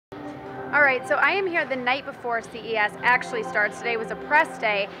All right, so I am here the night before CES actually starts. Today was a press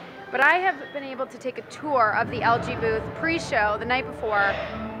day, but I have been able to take a tour of the LG booth pre-show the night before.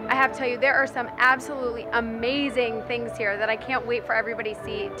 I have to tell you, there are some absolutely amazing things here that I can't wait for everybody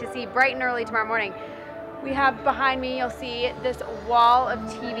to see bright and early tomorrow morning. We have behind me, you'll see this wall of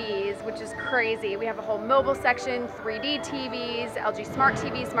TVs, which is crazy. We have a whole mobile section, 3D TVs, LG Smart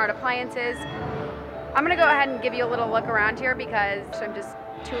TVs, smart appliances. I'm gonna go ahead and give you a little look around here because I'm just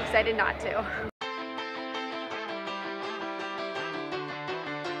too excited not to.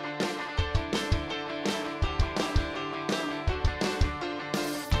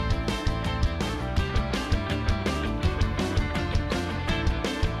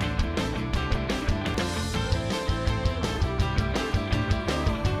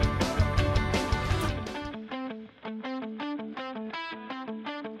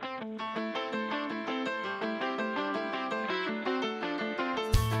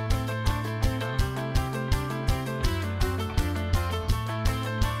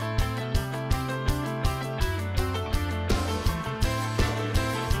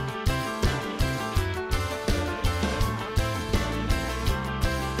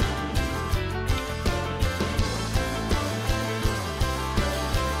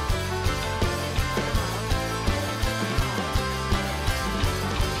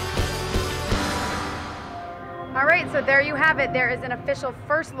 All right, so there you have it. There is an official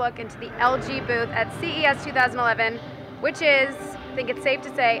first look into the LG booth at CES 2011, which is, I think it's safe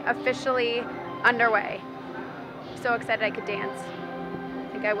to say, officially underway. So excited I could dance. I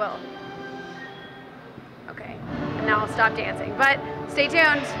think I will. Okay, and now I'll stop dancing, but stay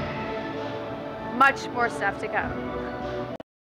tuned. Much more stuff to come.